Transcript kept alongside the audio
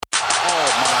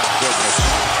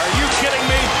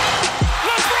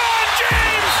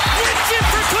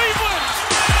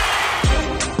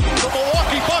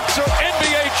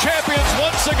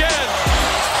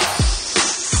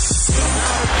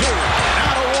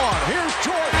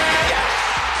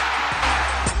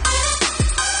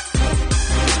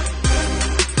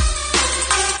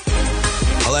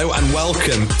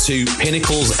welcome to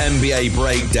Pinnacle's NBA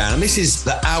Breakdown. And this is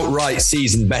the outright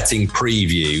season betting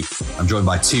preview. I'm joined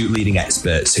by two leading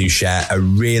experts who share a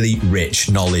really rich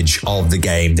knowledge of the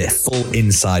game. They're full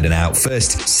inside and out.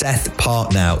 First, Seth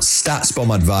Partnow,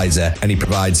 StatsBomb advisor, and he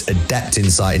provides adept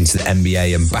insight into the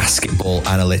NBA and basketball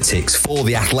analytics for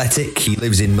The Athletic. He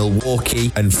lives in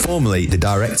Milwaukee and formerly the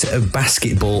director of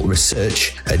basketball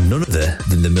research at none other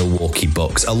than the Milwaukee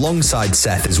Bucks. Alongside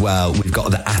Seth as well, we've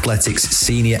got The Athletic's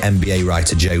senior NBA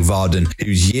writer Joe Varden,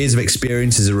 whose years of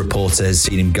experience as a reporter has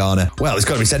seen him garner, well, it's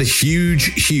got to be said, a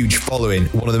huge following,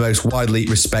 one of the most widely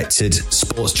respected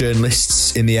sports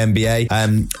journalists in the NBA,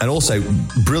 and also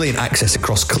brilliant access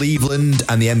across Cleveland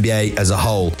and the NBA as a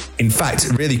whole. In fact,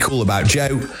 really cool about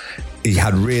Joe, he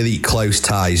had really close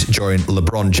ties during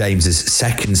LeBron James's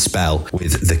second spell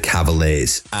with the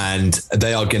Cavaliers. And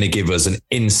they are going to give us an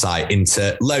insight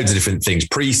into loads of different things.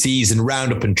 Preseason,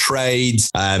 roundup and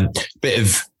trades, bit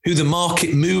of who the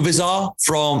market movers are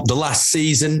from the last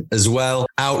season as well,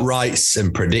 outrights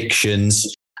and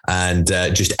predictions, and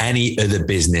just any other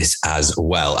business as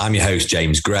well. I'm your host,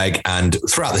 James Gregg, and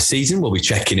throughout the season, we'll be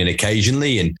checking in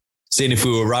occasionally and seeing if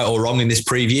we were right or wrong in this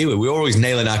preview. We're always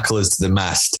nailing our colours to the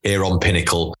mast here on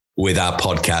Pinnacle with our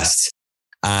podcasts.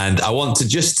 And I want to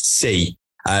just see,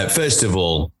 first of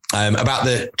all, about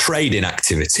the trading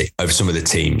activity of some of the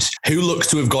teams. Who looks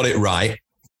to have got it right?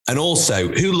 And also,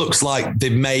 who looks like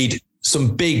they've made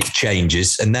some big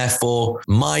changes and therefore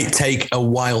might take a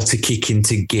while to kick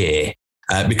into gear?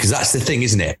 Because that's the thing,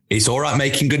 isn't it? It's all right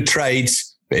making good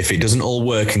trades, but if it doesn't all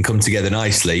work and come together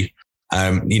nicely,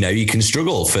 you can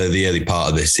struggle for the early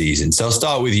part of this season. So I'll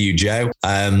start with you, Joe.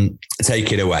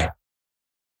 Take it away.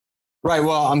 Right.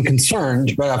 Well, I'm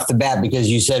concerned right off the bat because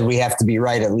you said we have to be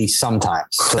right at least sometimes.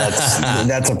 So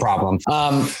that's a problem.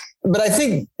 But I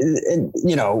think,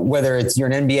 whether it's you're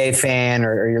an NBA fan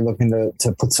or you're looking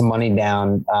to put some money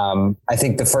down, I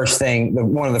think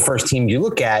one of the first teams you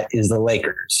look at is the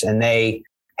Lakers, and they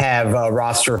have a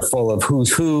roster full of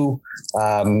who's who,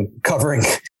 covering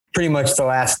pretty much the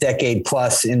last decade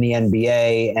plus in the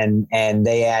NBA. And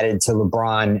they added to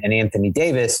LeBron and Anthony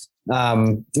Davis,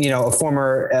 a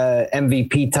former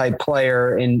MVP type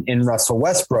player in Russell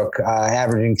Westbrook,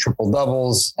 averaging triple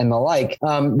doubles and the like.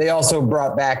 They also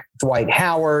brought back Dwight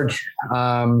Howard,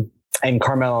 and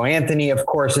Carmelo Anthony, of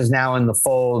course, is now in the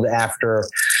fold after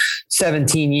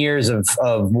 17 years of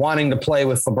wanting to play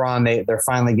with LeBron. They're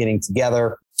finally getting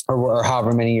together. Or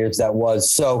however many years that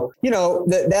was. So,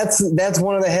 that's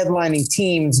one of the headlining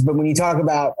teams. But when you talk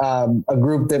about a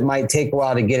group that might take a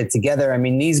while to get it together, I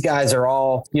mean, these guys are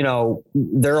all,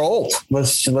 they're old.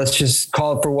 Let's just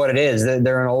call it for what it is.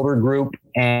 They're an older group,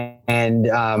 and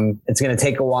it's going to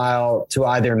take a while to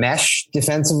either mesh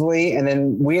defensively, and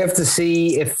then we have to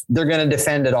see if they're going to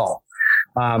defend at all.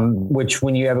 Which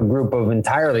when you have a group of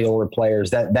entirely older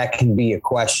players, that can be a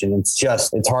question.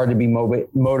 It's hard to be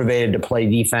motivated to play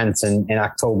defense in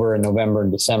October and November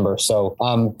and December. So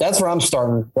that's where I'm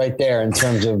starting right there in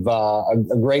terms of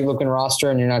a great looking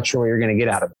roster, and you're not sure what you're going to get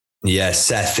out of it. Yeah,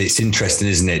 Seth, it's interesting,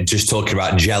 isn't it? Just talking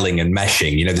about gelling and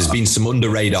meshing. There's been some under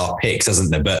radar picks,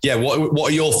 hasn't there? But yeah,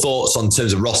 what are your thoughts on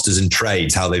terms of rosters and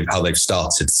trades, how they've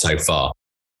started so far?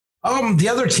 The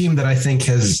other team that I think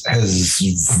has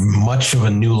much of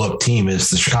a new look team is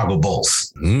the Chicago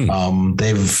Bulls.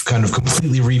 They've kind of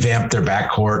completely revamped their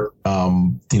backcourt,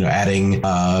 adding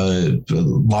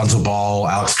Lonzo Ball,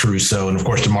 Alex Caruso, and of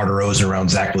course DeMar DeRozan around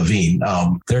Zach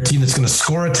LaVine. They're a team that's going to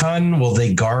score a ton. Will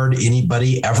they guard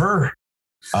anybody ever?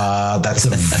 That's a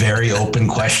very open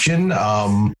question.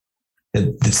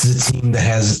 This is a team that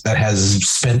has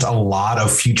spent a lot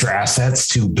of future assets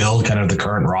to build kind of the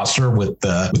current roster with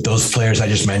those players I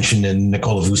just mentioned, and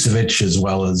Nikola Vucevic, as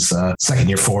well as second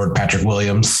year forward Patrick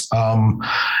Williams.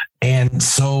 And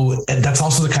so that's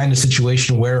also the kind of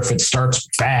situation where if it starts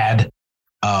bad,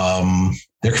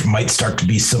 there might start to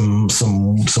be some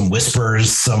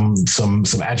whispers, some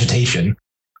agitation.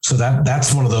 So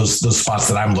that's one of those spots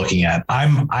that I'm looking at.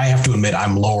 I have to admit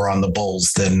I'm lower on the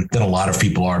Bulls than a lot of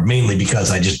people are, mainly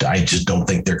because I just don't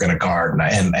think they're going to guard,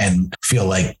 and feel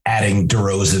like adding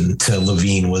DeRozan to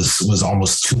LaVine was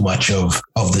almost too much of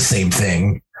the same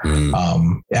thing.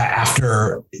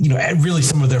 After, really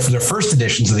some of their first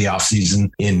editions of the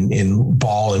offseason in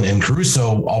Ball and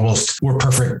Caruso almost were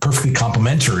perfectly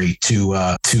complementary to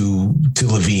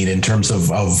LaVine in terms of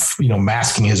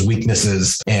masking his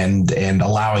weaknesses and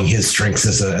allowing his strengths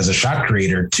as a shot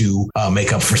creator to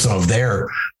make up for some of their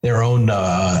own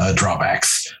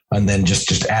drawbacks. And then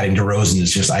just adding DeRozan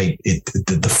is just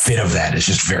the fit of that is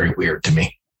just very weird to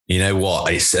me. You know what?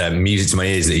 It's music to my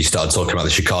ears that you started talking about the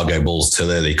Chicago Bulls too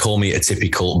early. Call me a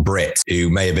typical Brit who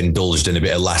may have indulged in a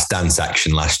bit of Last Dance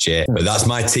action last year, but that's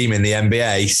my team in the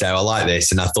NBA. So I like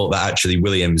this. And I thought that actually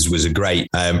Williams was a great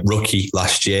rookie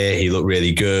last year. He looked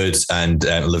really good. And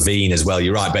Levine as well.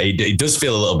 You're right. But he does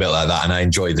feel a little bit like that. And I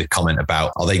enjoyed the comment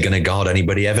about, are they going to guard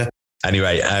anybody ever?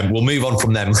 Anyway, we'll move on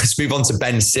from them. Let's move on to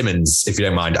Ben Simmons, if you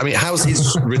don't mind. I mean, how's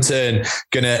his return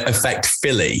going to affect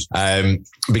Philly?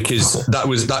 Because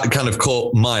that kind of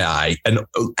caught my eye. And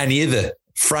any other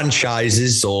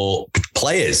franchises or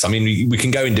players? I mean, we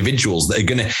can go individuals that are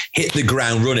going to hit the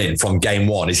ground running from game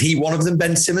one. Is he one of them,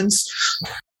 Ben Simmons?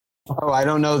 Oh, I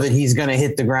don't know that he's going to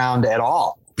hit the ground at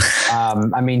all.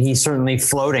 I mean, he's certainly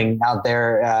floating out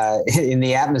there in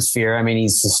the atmosphere. I mean,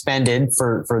 he's suspended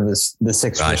for the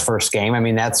Sixers' first game. I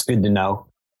mean, that's good to know.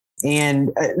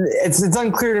 And it's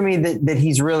unclear to me that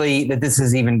he's really, that this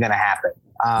is even going to happen.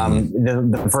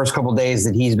 The first couple of days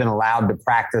that he's been allowed to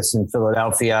practice in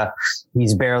Philadelphia,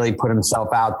 he's barely put himself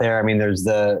out there. I mean, there's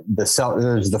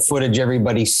the footage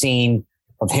everybody's seen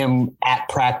of him at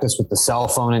practice with the cell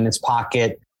phone in his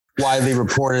pocket. Widely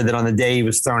reported that on the day he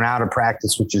was thrown out of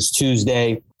practice, which is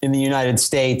Tuesday in the United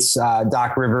States,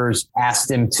 Doc Rivers asked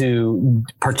him to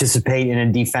participate in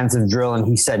a defensive drill, and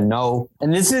he said no.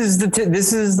 And this is the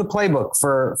playbook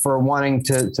for wanting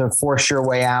to force your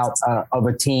way out of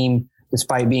a team,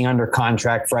 despite being under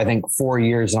contract for, I think, 4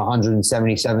 years and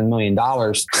 $177 million.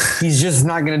 He's just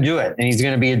not going to do it, and he's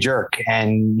going to be a jerk,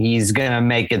 and he's going to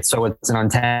make it so it's an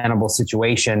untenable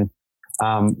situation.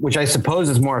 Which I suppose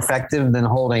is more effective than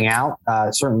holding out,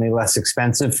 certainly less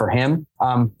expensive for him.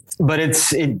 But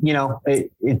it's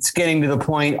getting to the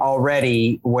point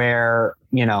already where,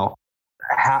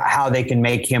 how they can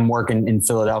make him work in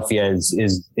Philadelphia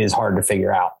is hard to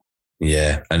figure out.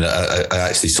 Yeah. And I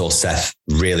actually saw Seth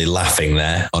really laughing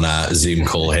there on our Zoom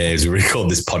call here as we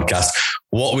record this podcast.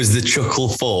 What was the chuckle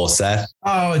for, Seth?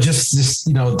 Oh, just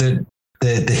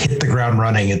the hit the ground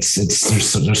running. There's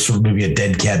sort of maybe a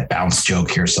dead cat bounce joke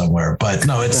here somewhere, but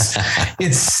no, this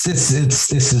is,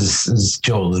 as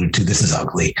Joe alluded to, this is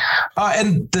ugly.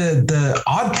 And the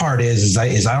odd part is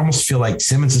I almost feel like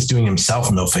Simmons is doing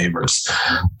himself no favors,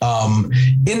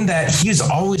 in that he's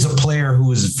always a player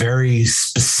who is very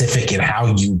specific in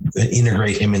how you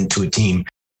integrate him into a team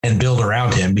and build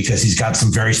around him, because he's got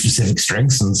some very specific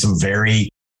strengths and some very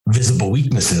visible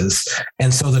weaknesses.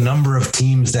 And so the number of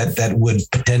teams that would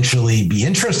potentially be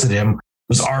interested in him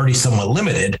was already somewhat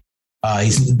limited.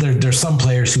 There's some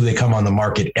players who they come on the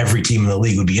market, every team in the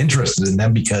league would be interested in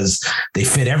them because they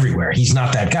fit everywhere. He's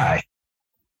not that guy.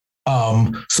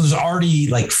 So there's already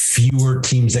like fewer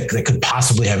teams that could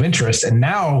possibly have interest. And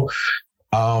now,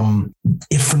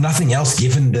 if for nothing else,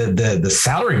 given the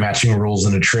salary matching rules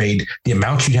in a trade, the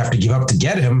amount you'd have to give up to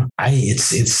get him,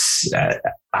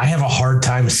 I have a hard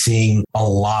time seeing a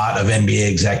lot of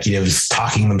NBA executives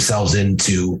talking themselves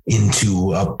into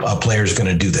a player's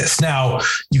going to do this. Now,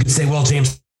 you could say, well,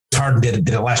 James Harden did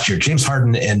it last year. James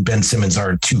Harden and Ben Simmons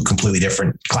are two completely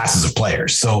different classes of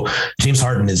players. So James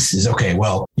Harden is okay.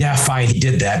 Well, yeah, fine. He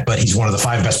did that, but he's one of the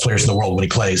 5 best players in the world when he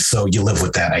plays. So you live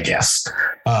with that, I guess.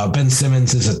 Ben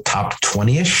Simmons is a top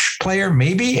 20-ish player,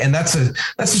 maybe. And that's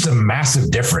just a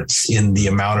massive difference in the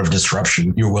amount of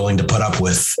disruption you're willing to put up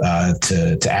with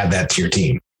to add that to your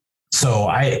team. So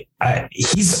I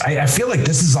feel like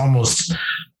this is almost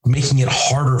making it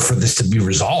harder for this to be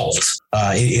resolved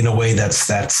in a way that's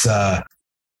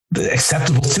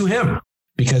acceptable to him,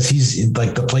 because he's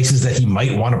like, the places that he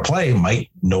might want to play might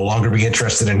no longer be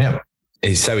interested in him.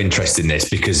 It's so interesting this,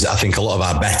 because I think a lot of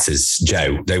our bettors,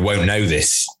 Joe, they won't know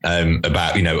this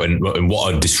about, and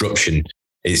what a disruption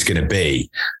it's going to be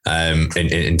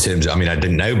in terms of, I mean, I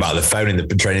didn't know about the phone in the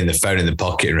training, the phone in the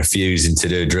pocket and refusing to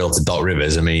do a drill to Doc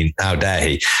Rivers. I mean, how dare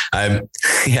he?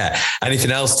 Yeah.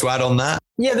 Anything else to add on that?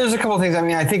 Yeah, there's a couple of things. I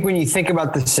mean, I think when you think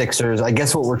about the Sixers, I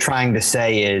guess what we're trying to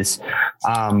say is,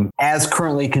 as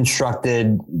currently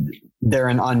constructed, they're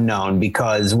an unknown,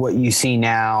 because what you see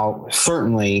now,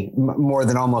 certainly more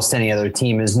than almost any other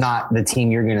team, is not the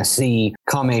team you're going to see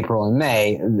come April and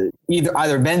May.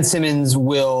 Either Ben Simmons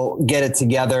will get it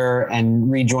together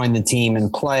and rejoin the team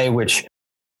and play, which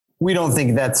we don't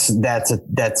think that's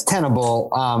tenable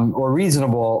or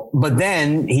reasonable, but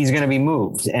then he's going to be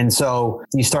moved. And so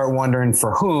you start wondering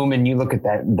for whom, and you look at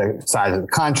the size of the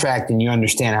contract and you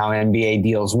understand how NBA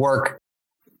deals work.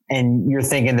 And you're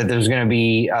thinking that there's going to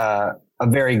be a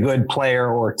very good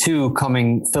player or two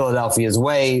coming Philadelphia's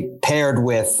way, paired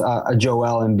with a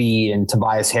Joel Embiid and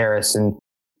Tobias Harris and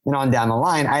on down the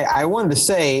line. I wanted to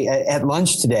say at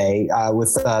lunch today with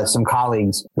some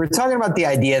colleagues, we were talking about the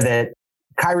idea that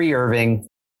Kyrie Irving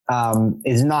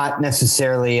is not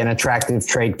necessarily an attractive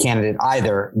trade candidate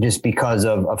either, just because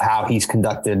of how he's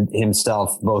conducted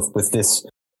himself, both with this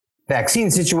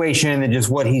vaccine situation and just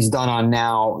what he's done on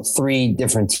now 3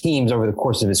 different teams over the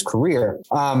course of his career.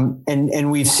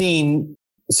 And we've seen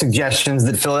suggestions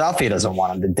that Philadelphia doesn't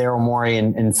want him, that Daryl Morey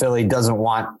and Philly doesn't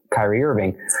want Kyrie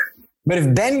Irving. But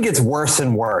if Ben gets worse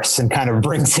and worse and kind of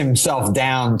brings himself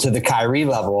down to the Kyrie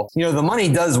level, the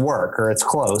money does work, or it's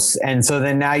close. And so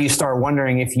then now you start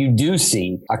wondering if you do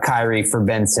see a Kyrie for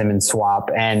Ben Simmons swap.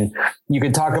 And you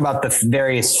could talk about the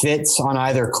various fits on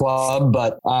either club.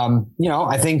 But,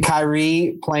 I think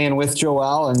Kyrie playing with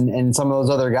Joel and some of those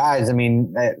other guys,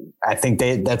 I think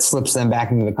that slips them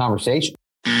back into the conversation.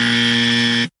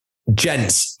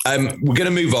 Gents, we're going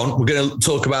to move on. We're going to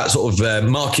talk about sort of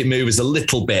market movers a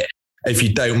little bit, if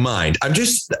you don't mind. I'm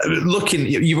just looking,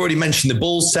 you've already mentioned the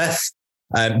Bulls, Seth.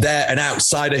 They're an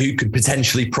outsider who could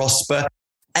potentially prosper.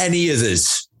 Any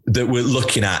others that we're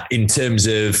looking at in terms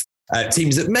of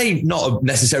teams that may not have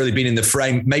necessarily been in the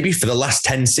frame, maybe for the last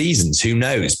 10 seasons, who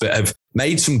knows, but have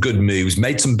made some good moves,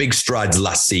 made some big strides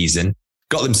last season,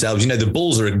 got themselves, the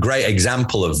Bulls are a great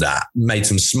example of that, made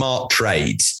some smart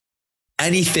trades.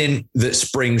 Anything that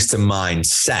springs to mind?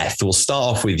 Seth, we'll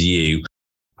start off with you.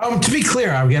 To be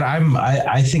clear, again,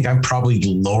 I think I'm probably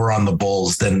lower on the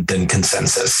Bulls than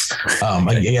consensus.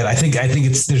 Again, I think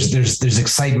it's there's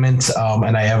excitement,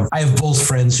 and I have Bulls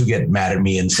friends who get mad at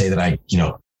me and say that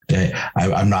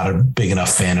I'm not a big enough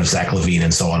fan of Zach LaVine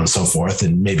and so on and so forth,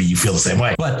 and maybe you feel the same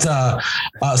way. But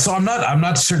so I'm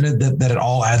not certain that it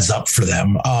all adds up for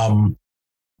them.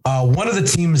 One of the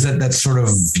teams that's sort of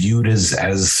viewed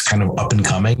as kind of up and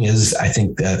coming is I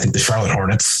think the Charlotte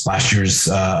Hornets, last year's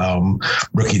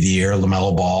rookie of the year,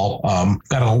 LaMelo Ball,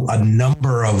 got a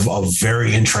number of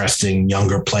very interesting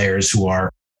younger players who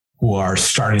are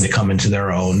starting to come into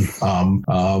their own.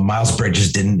 Miles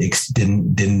Bridges didn't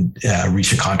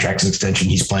reach a contract extension.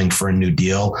 He's playing for a new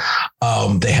deal.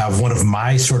 They have one of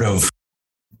my sort of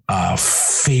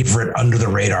favorite under the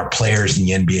radar players in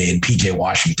the NBA, and PJ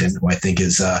Washington, who I think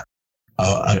is a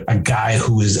guy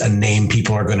who is a name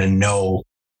people are going to know,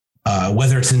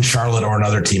 whether it's in Charlotte or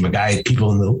another team, a guy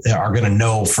people are going to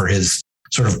know for his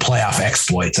sort of playoff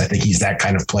exploits. I think he's that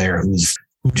kind of player who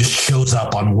just shows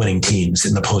up on winning teams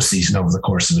in the postseason over the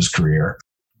course of his career.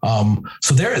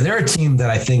 So they're a team that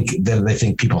I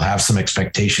think people have some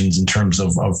expectations in terms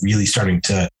of really starting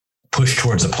to push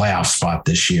towards a playoff spot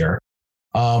this year.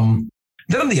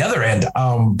 Then on the other end,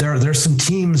 there's some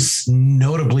teams,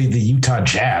 notably the Utah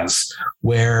Jazz,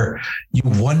 where you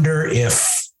wonder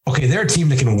if, they're a team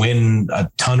that can win a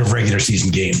ton of regular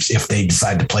season games if they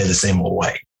decide to play the same old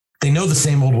way. They know the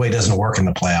same old way doesn't work in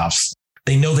the playoffs.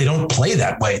 They know they don't play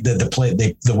that way,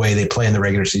 the way they play in the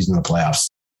regular season in the playoffs.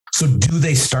 So do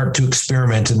they start to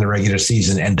experiment in the regular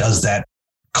season, and does that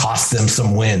cost them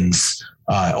some wins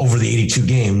over the 82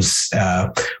 games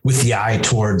with the eye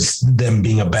towards them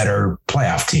being a better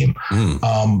playoff team?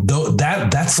 Though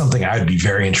that's something I would be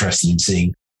very interested in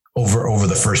seeing over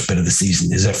the first bit of the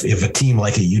season, is if a team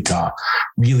like a Utah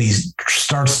really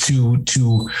starts to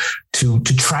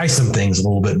try some things a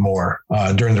little bit more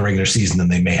during the regular season than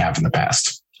they may have in the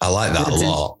past. I like that a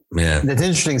lot. Yeah. That's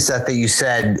interesting, Seth,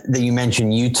 that you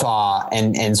mentioned Utah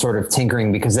and sort of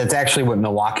tinkering, because that's actually what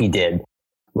Milwaukee did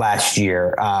last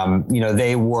year.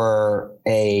 They were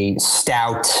a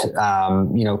stout,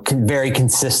 very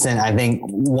consistent, I think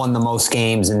won the most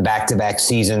games in back-to-back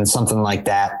seasons, something like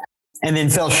that. And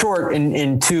then fell short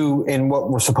in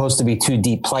what were supposed to be 2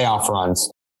 deep playoff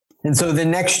runs. And so the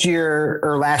next year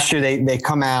or last year, they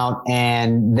come out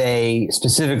and they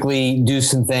specifically do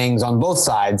some things on both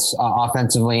sides,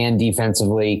 offensively and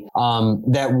defensively,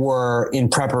 that were in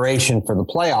preparation for the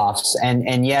playoffs.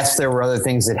 And yes, there were other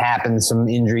things that happened, some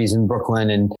injuries in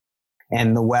Brooklyn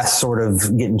and the West sort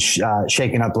of getting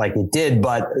shaken up like it did.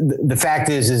 But the fact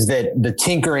is that the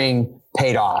tinkering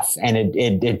paid off, and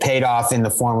it paid off in the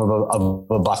form of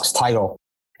a Bucks title.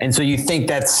 And so you think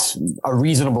that's a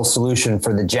reasonable solution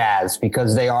for the Jazz,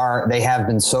 because they have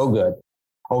been so good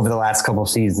over the last couple of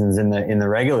seasons in the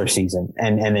regular season,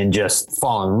 and then just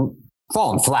fallen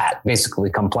flat basically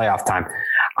come playoff time.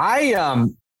 I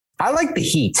like the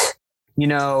Heat.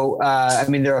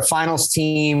 They're a finals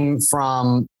team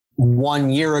from 1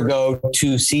 year ago,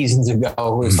 2 seasons ago.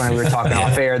 It was funny, we were talking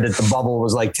off air that the bubble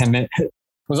was like 10 minutes. It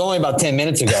was only about 10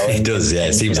 minutes ago. It does, yeah.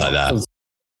 It seems like that.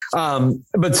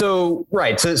 But so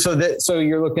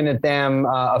you're looking at them,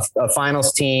 a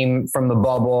finals team from the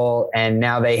bubble, and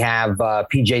now they have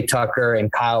PJ Tucker and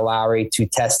Kyle Lowry, 2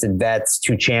 tested vets,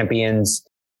 2 champions.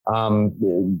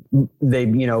 They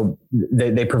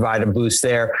provide a boost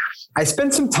there. I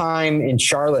spent some time in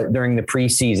Charlotte during the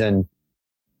preseason.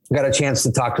 Got a chance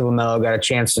to talk to LaMelo, got a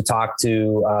chance to talk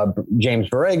to James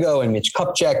Borrego and Mitch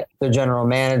Kupchak, their general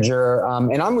manager.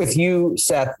 And I'm with you,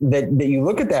 Seth, that you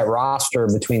look at that roster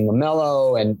between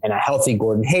LaMelo and a healthy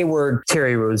Gordon Hayward,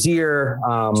 Terry Rozier,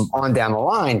 on down the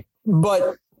line.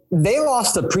 But they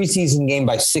lost a preseason game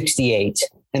by 68,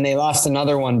 and they lost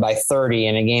another one by 30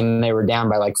 in a game they were down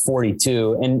by like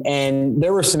 42. And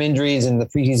there were some injuries, and the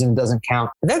preseason doesn't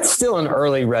count. That's still an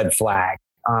early red flag.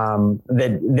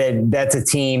 That's a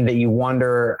team that you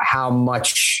wonder how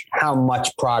much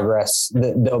progress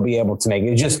that they'll be able to make.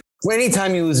 It's just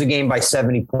anytime you lose a game by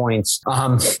 70 points,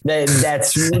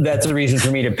 that's a reason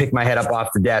for me to pick my head up off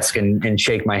the desk and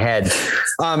shake my head.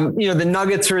 The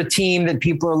Nuggets are a team that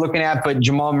people are looking at, but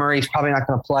Jamal Murray's probably not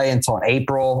going to play until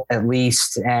April at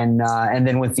least. And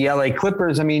then with the LA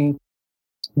Clippers, I mean,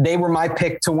 they were my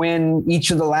pick to win each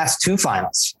of the last two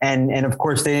finals. And of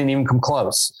course they didn't even come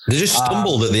close. They just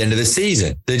stumbled at the end of the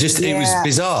season. It was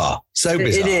bizarre. So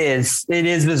bizarre. It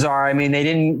is bizarre. I mean,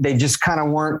 they just kind of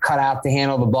weren't cut out to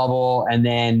handle the bubble. And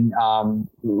then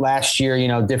last year,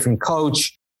 different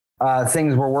coach,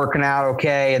 things were working out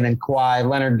okay. And then Kawhi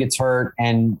Leonard gets hurt,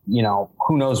 and,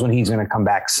 who knows when he's going to come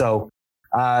back. So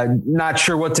not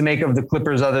sure what to make of the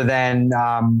Clippers other than,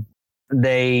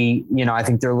 I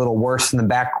think they're a little worse in the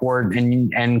backcourt,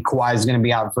 and Kawhi is going to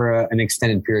be out for an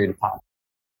extended period of time.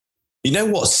 You know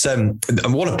what's, I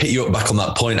want to pick you up back on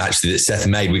that point actually that Seth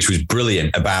made, which was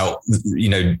brilliant about,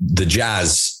 the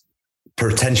Jazz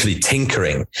potentially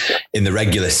tinkering in the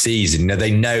regular season.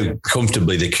 They know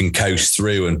comfortably they can coast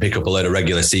through and pick up a load of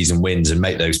regular season wins and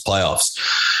make those playoffs.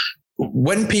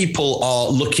 When people are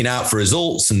looking out for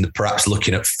results and perhaps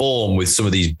looking at form with some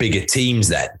of these bigger teams,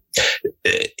 then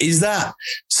is that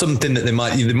something that they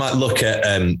might look at,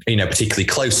 particularly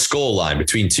close scoreline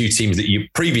between two teams that you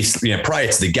previously, prior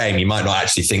to the game, you might not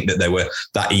actually think that they were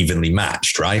that evenly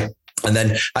matched, right? And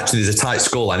then actually there's a tight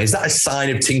scoreline. Is that a sign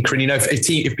of tinkering?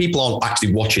 If people aren't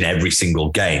actually watching every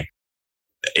single game,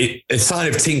 a sign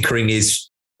of tinkering is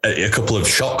a couple of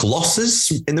shock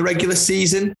losses in the regular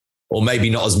season, or maybe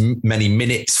not as many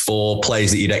minutes for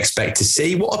players that you'd expect to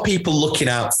see. What are people looking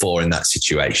out for in that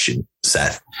situation,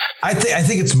 Seth? I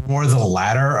think it's more the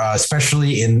latter,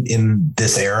 especially in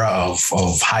this era of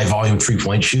high volume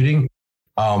 3-point shooting.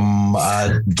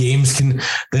 Games can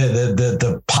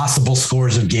the possible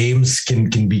scores of games can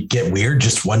get weird.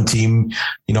 Just one team,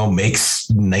 makes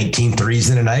 19 threes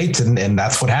in a night, and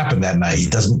that's what happened that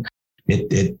night.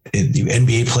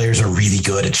 NBA players are really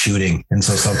good at shooting, and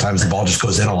so sometimes the ball just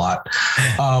goes in a lot.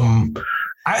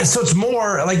 So it's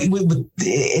more like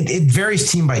it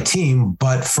varies team by team.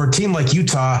 But for a team like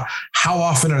Utah, how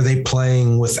often are they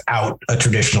playing without a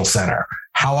traditional center?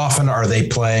 How often are they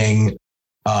playing,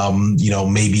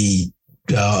 maybe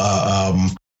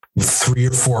with 3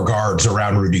 or 4 guards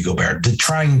around Rudy Gobert,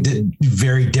 trying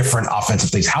very different offensive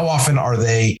things? How often are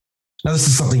they? Now, this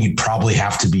is something you'd probably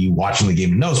have to be watching the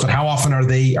game to know, but how often are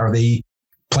they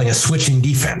playing a switching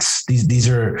defense? These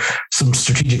are some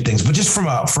strategic things, but just from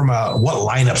a what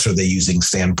lineups are they using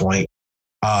standpoint,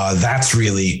 that's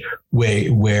really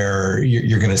where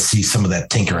you're going to see some of that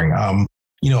tinkering. A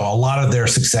lot of their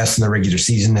success in the regular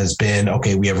season has been,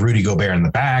 okay, we have Rudy Gobert in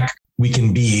the back. We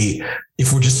can be,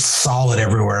 if we're just solid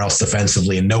everywhere else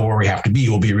defensively and know where we have to be,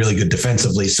 we'll be really good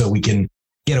defensively. So we can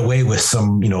get away with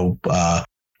some,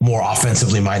 more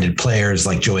offensively minded players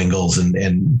like Joe Ingles and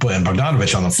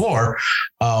Bogdanović on the floor.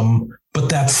 But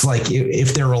that's like,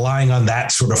 if they're relying on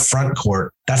that sort of front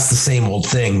court, that's the same old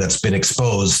thing that's been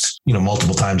exposed,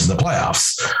 multiple times in the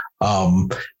playoffs.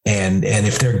 And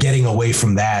if they're getting away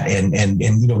from that and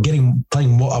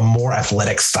playing a more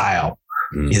athletic style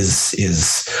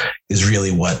is really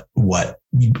what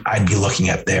I'd be looking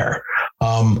at there.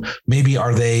 Maybe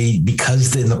are they,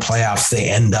 because in the playoffs, they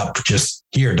end up just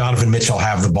here, Donovan Mitchell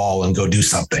have the ball and go do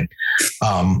something.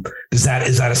 Is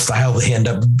that a style they end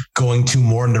up going to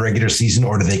more in the regular season,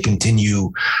 or do they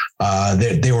continue?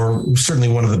 They were certainly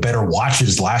one of the better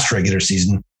watches last regular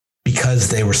season because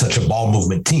they were such a ball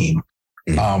movement team.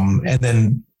 And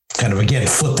then kind of, again,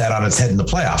 flip that on its head in the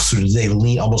playoffs. So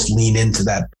they almost lean into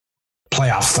that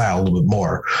playoff style a little bit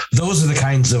more. Those are the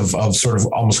kinds of sort of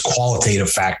almost qualitative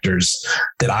factors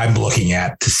that I'm looking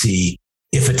at to see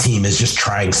if a team is just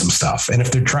trying some stuff. And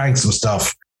if they're trying some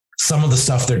stuff, some of the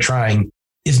stuff they're trying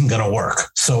isn't going to work.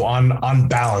 So on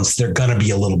balance, they're going to be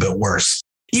a little bit worse,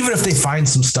 even if they find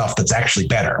some stuff that's actually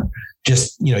better.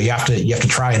 Just, you have to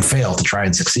try and fail to try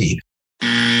and succeed.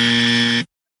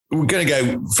 We're going to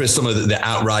go for some of the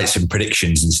outrights and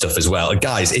predictions and stuff as well.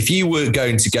 Guys, if you were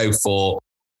going to go for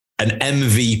an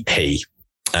MVP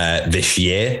this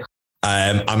year.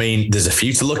 I mean, there's a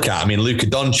few to look at. I mean, Luka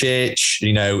Doncic,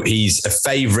 you know, he's a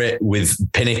favorite with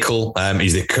Pinnacle.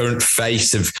 He's the current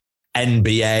face of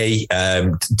NBA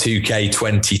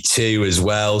 2K22 as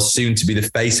well, soon to be the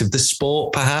face of the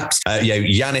sport, perhaps.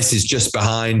 Giannis is just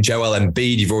behind. Joel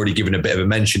Embiid, you've already given a bit of a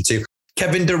mention to.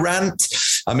 Kevin Durant,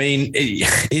 I mean,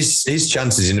 his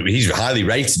chances, he's highly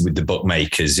rated with the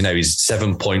bookmakers. You know, he's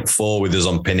 7.4 with us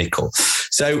on Pinnacle.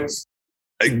 So,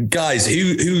 guys,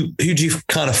 who do you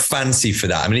kind of fancy for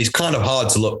that? I mean, it's kind of hard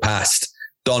to look past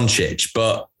Doncic,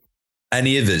 but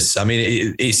any others? I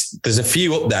mean, there's a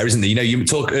few up there, isn't there? You know, you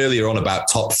talked earlier on about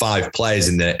top 5 players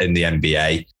in the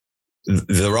NBA.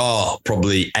 There are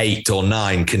probably 8 or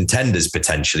 9 contenders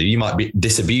potentially. You might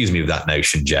disabuse me of that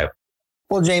notion, Joe.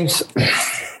 Well, James,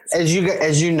 as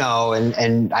you know,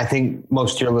 and I think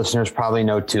most of your listeners probably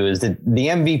know too, is that the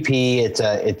MVP,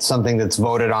 it's something that's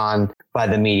voted on by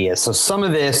the media. So some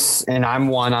of this, and I'm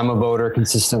a voter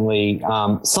consistently,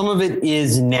 some of it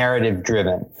is narrative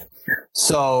driven.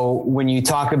 So when you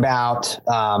talk about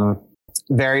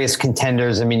various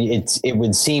contenders, I mean, it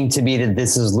would seem to be that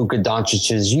this is Luka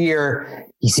Doncic's year.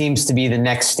 He seems to be the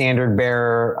next standard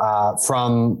bearer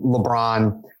from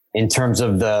LeBron in terms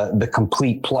of the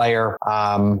complete player,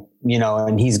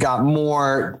 and he's got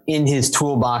more in his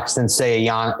toolbox than, say,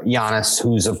 Giannis,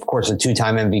 who's, of course, a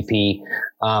 2-time MVP.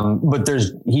 But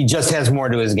he just has more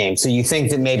to his game. So you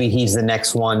think that maybe he's the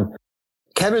next one.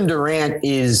 Kevin Durant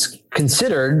is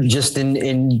considered, just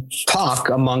in talk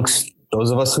amongst those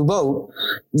of us who vote,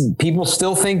 people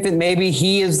still think that maybe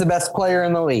he is the best player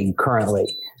in the league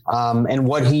currently. And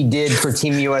what he did for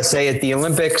Team USA at the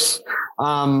Olympics,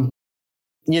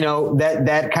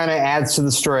 that kind of adds to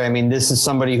the story. I mean, this is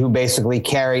somebody who basically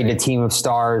carried a team of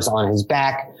stars on his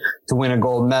back to win a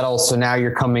gold medal. So now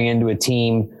you're coming into a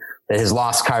team that has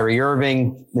lost Kyrie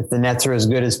Irving. If the Nets are as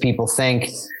good as people think,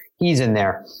 he's in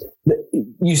there.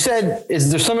 You said,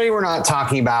 is there somebody we're not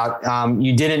talking about?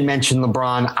 You didn't mention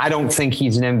LeBron. I don't think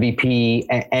he's an MVP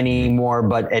anymore,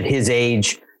 but at his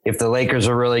age, if the Lakers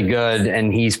are really good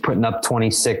and he's putting up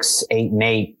 26, 8 and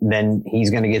 8, then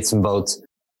he's going to get some votes.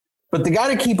 But the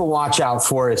guy to keep a watch out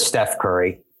for is Steph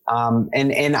Curry.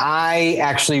 And I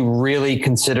actually really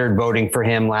considered voting for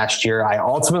him last year. I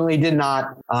ultimately did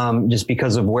not, just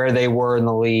because of where they were in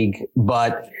the league,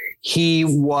 but he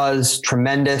was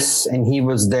tremendous, and he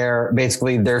was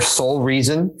basically their sole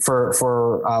reason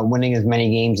for winning as many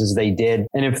games as they did.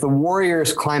 And if the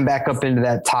Warriors climb back up into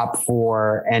that top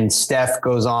 4 and Steph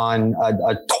goes on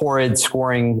a torrid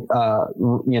scoring,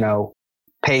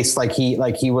 pace like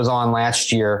he was on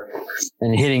last year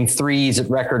and hitting threes at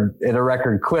a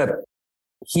record clip,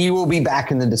 he will be back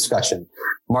in the discussion.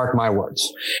 Mark my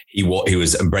words. He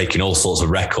was breaking all sorts of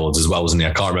records as well, wasn't he?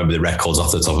 I can't remember the records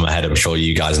off the top of my head. I'm sure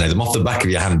you guys know them off the back of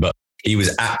your hand, but he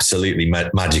was absolutely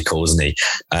magical, wasn't he?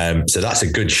 So that's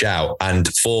a good shout. And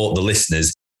for the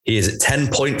listeners, he is at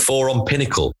 10.4 on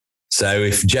Pinnacle. So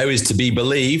if Joe is to be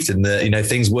believed and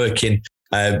things work in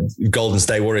Golden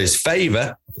State Warriors'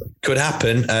 favor, could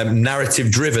happen.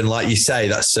 Narrative driven, like you say,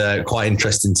 that's quite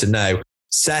interesting to know.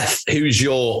 Seth, who's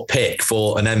your pick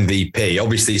for an MVP?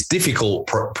 Obviously, it's difficult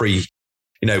prior to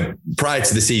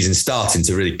the season starting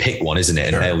to really pick one, isn't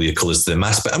it? And nail your colours to the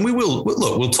mast. But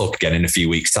we'll talk again in a few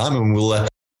weeks' time, and we'll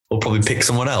probably pick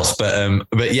someone else.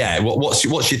 But yeah, what's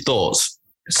your thoughts?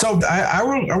 So I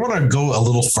want to go a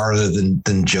little farther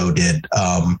than Joe did.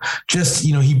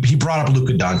 He brought up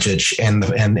Luka Doncic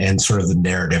and sort of the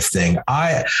narrative thing.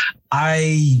 I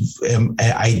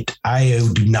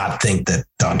do not think that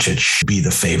Doncic should be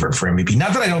the favorite for MVP.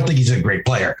 Not that I don't think he's a great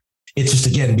player. It's just,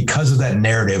 again, because of that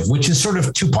narrative, which is sort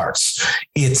of 2 parts.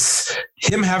 It's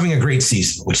him having a great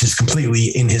season, which is completely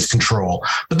in his control,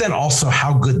 but then also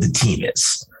how good the team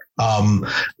is.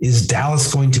 Is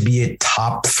Dallas going to be a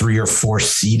top 3 or 4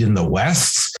 seed in the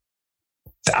West?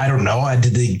 I don't know.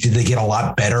 Did they get a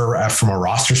lot better from a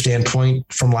roster standpoint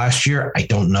from last year? I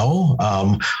don't know.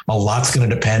 A lot's going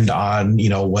to depend on,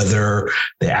 whether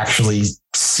they actually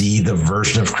see the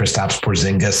version of Kristaps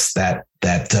Porzingis that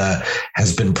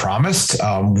has been promised.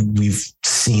 We've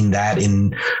seen that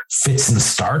in fits and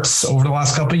starts over the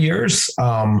last couple of years.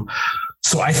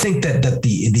 So I think that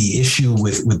the issue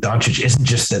with Doncic isn't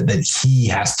just that he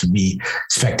has to be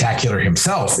spectacular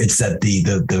himself. It's that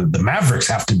the Mavericks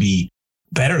have to be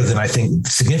better than I think,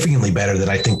 significantly better than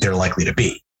I think they're likely to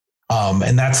be.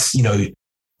 And that's,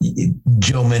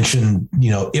 Joe mentioned,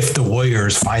 if the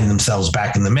Warriors find themselves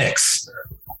back in the mix,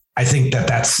 I think that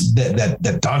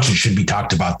Doncic should be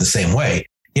talked about the same way.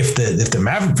 If the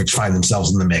Mavericks find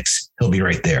themselves in the mix, he'll be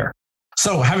right there.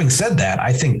 So having said that,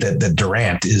 I think that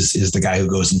Durant is the guy who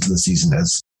goes into the season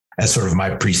as as sort of my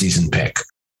preseason pick.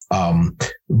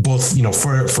 Both,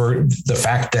 for the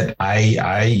fact that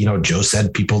Joe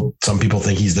said some people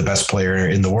think he's the best player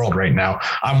in the world right now.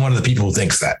 I'm one of the people who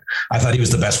thinks that. I thought he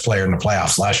was the best player in the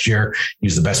playoffs last year. He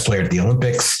was the best player at the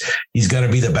Olympics. He's going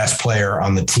to be the best player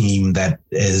on the team that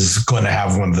is going to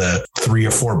have one of the 3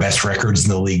 or 4 best records in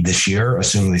the league this year,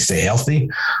 assuming they stay healthy.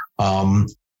 And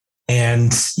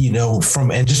just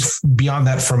beyond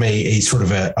that, from a sort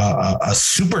of a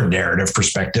super narrative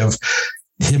perspective,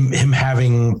 him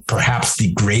having perhaps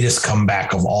the greatest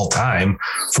comeback of all time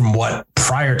from what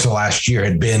prior to last year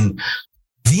had been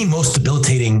the most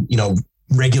debilitating,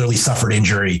 regularly suffered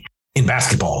injury in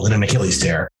basketball, in an Achilles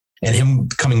tear, and him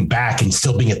coming back and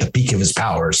still being at the peak of his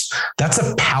powers. That's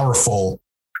a powerful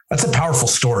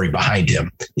story behind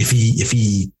him. If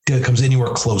he comes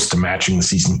anywhere close to matching the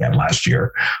season he had last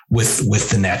year with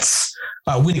the Nets,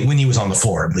 when he was on the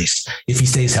floor, at least, if he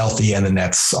stays healthy and the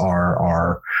Nets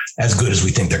are as good as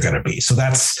we think they're going to be. So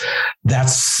that's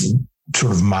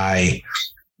sort of my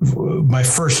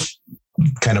first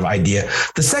kind of idea.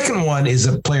 The second one is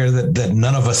a player that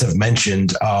none of us have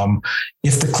mentioned.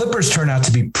 If the Clippers turn out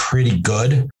to be pretty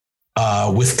good,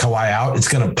 with Kawhi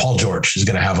out, Paul George is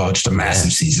going to have just a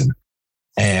massive season.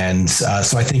 And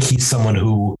so I think he's someone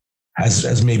who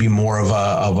has maybe more of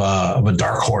a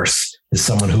dark horse, is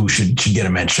someone who should get a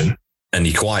mention. And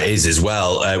he quite is as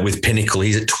well. With Pinnacle,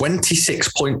 he's at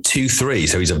 26.23.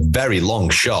 So he's a very long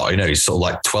shot. He's sort of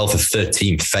like 12th or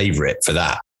 13th favorite for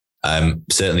that.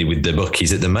 Certainly with the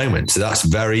bookies at the moment. So that's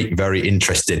very, very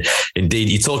interesting. Indeed,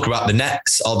 you talk about the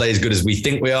Nets. Are they as good as we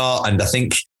think we are? And I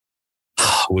think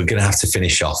we're going to have to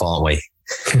finish off, aren't we?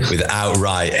 With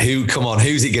outright.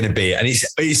 Who's it going to be? And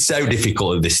it's so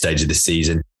difficult at this stage of the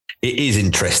season. It is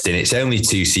interesting. It's only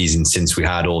 2 seasons since we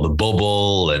had all the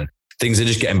bubble and things are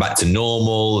just getting back to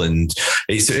normal. And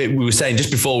we were saying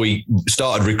just before we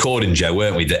started recording, Joe,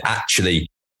 weren't we, that actually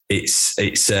it's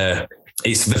the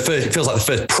first, it feels like the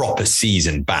first proper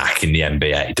season back in the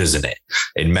NBA, doesn't it?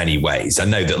 In many ways. I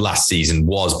know that last season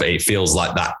was, but it feels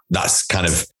like that's kind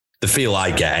of the feel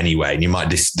I get anyway. And you might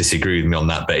disagree with me on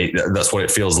that, but that's what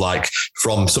it feels like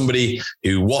from somebody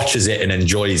who watches it and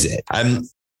enjoys it.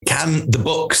 Can the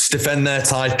Bucks defend their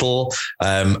title?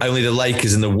 Only the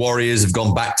Lakers and the Warriors have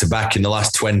gone back to back in the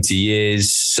last 20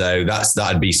 years. So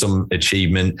that'd be some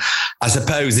achievement. I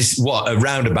suppose this is a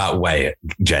roundabout way,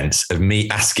 gents, of me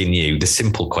asking you the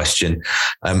simple question.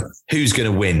 Who's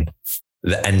going to win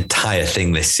the entire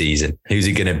thing this season? Who's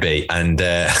it going to be? And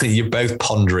you're both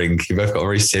pondering. You've both got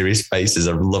very serious faces.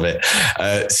 I love it.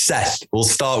 Seth, we'll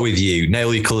start with you.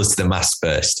 Nail your colours to the mast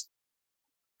first.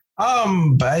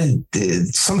 But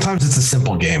sometimes it's a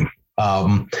simple game.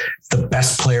 The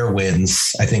best player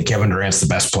wins. I think Kevin Durant's the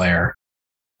best player.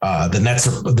 The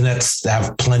Nets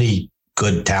have plenty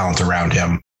good talent around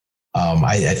him.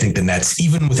 I think the Nets,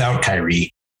 even without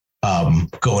Kyrie,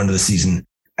 go into the season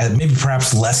maybe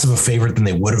perhaps less of a favorite than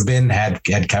they would have been had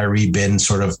Kyrie been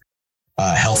sort of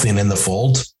healthy and in the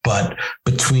fold. But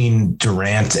between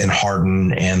Durant and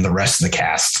Harden and the rest of the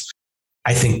cast,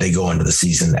 I think they go into the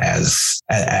season as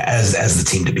the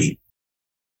team to beat.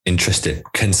 Interesting,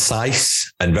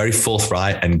 concise and very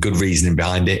forthright and good reasoning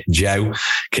behind it. Joe,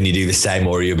 can you do the same,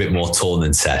 or are you a bit more torn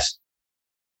than Seth?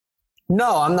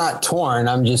 No, I'm not torn.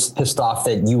 I'm just pissed off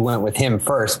that you went with him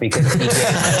first because he gave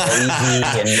an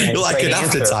easy and you're like an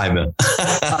after timer.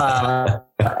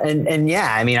 And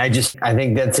yeah, I mean, I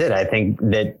think that's it. I think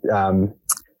that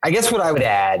I guess what I would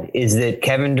add is that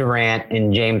Kevin Durant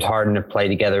and James Harden have played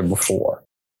together before.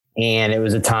 And it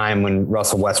was a time when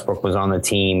Russell Westbrook was on the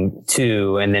team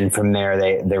too. And then from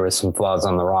there, there was some flaws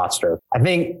on the roster. I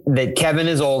think that Kevin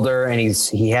is older and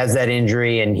he has that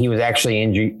injury, and he was actually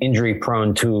injury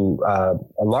prone to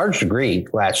a large degree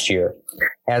last year,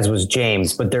 as was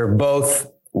James, but they're both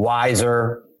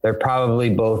wiser. They're probably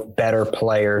both better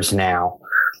players now.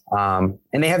 And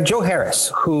they have Joe Harris,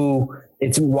 who,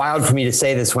 it's wild for me to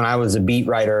say this when I was a beat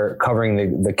writer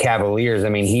covering the Cavaliers. I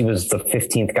mean, he was the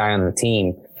 15th guy on the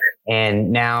team.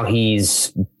 And now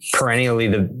he's perennially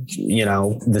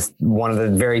one of the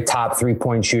very top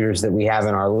 3-point shooters that we have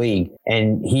in our league.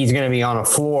 And he's going to be on a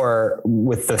floor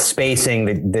with the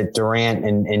spacing that Durant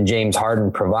and James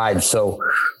Harden provide. So,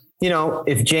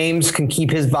 if James can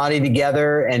keep his body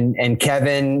together and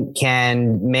Kevin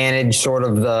can manage sort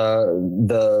of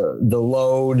the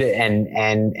load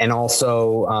and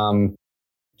also,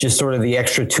 just sort of the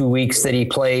extra 2 weeks that he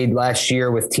played last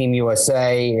year with Team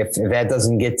USA. If that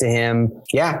doesn't get to him,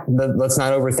 let's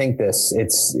not overthink this.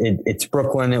 It's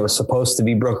Brooklyn. It was supposed to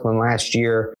be Brooklyn last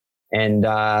year. And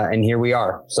here we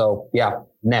are. So yeah,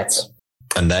 Nets.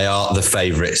 and they are the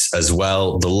favourites as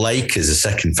well. The Lakers are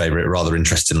second favourite, rather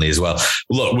interestingly as well.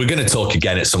 Look, we're going to talk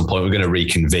again at some point. We're going to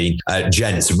reconvene.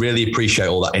 Gents, really appreciate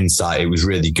all that insight. It was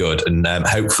really good. And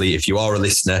hopefully, if you are a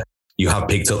listener, you have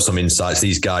picked up some insights.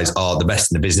 These guys are the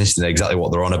best in the business and know exactly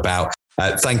what they're on about.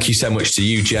 Thank you so much to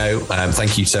you, Joe.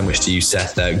 Thank you so much to you,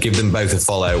 Seth. Give them both a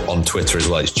follow on Twitter as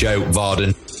well. It's Joe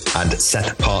Varden and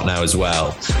Seth Partnow as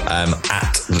well,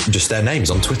 at just their names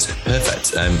on Twitter.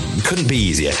 Perfect. Couldn't be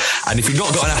easier. And if you've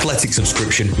not got an Athletic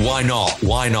subscription, why not?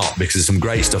 Why not? Because there's some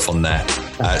great stuff on there.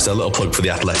 So a little plug for the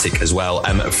Athletic as well.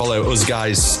 Follow us,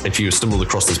 guys. If you stumbled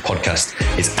across this podcast,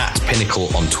 it's at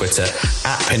Pinnacle on Twitter,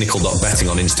 at pinnacle.betting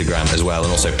on Instagram as well,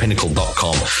 and also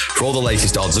pinnacle.com for all the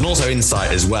latest odds and also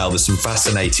insight as well. There's some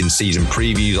fascinating season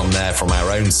previews on there from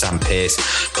our own Sam Pearce,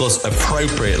 plus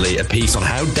appropriately a piece on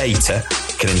how data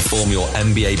can inform your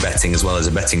NBA betting, as well as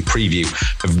a betting preview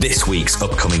of this week's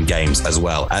upcoming games as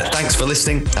well. Thanks for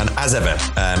listening. And as ever,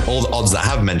 all the odds that I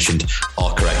have mentioned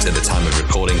are correct at the time of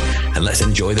recording. And let's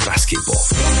enjoy the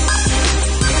basketball.